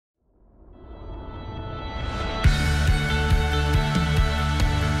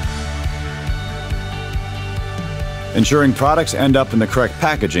Ensuring products end up in the correct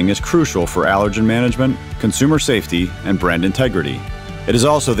packaging is crucial for allergen management, consumer safety, and brand integrity. It is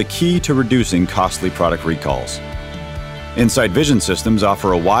also the key to reducing costly product recalls. Insight Vision Systems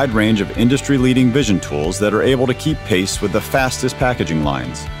offer a wide range of industry-leading vision tools that are able to keep pace with the fastest packaging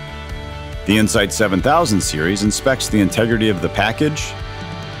lines. The Insight 7000 series inspects the integrity of the package,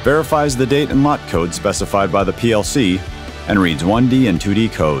 verifies the date and lot code specified by the PLC, and reads 1D and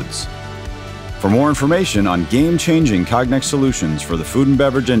 2D codes. For more information on game-changing Cognex solutions for the food and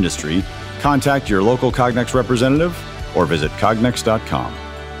beverage industry, contact your local Cognex representative or visit cognex.com.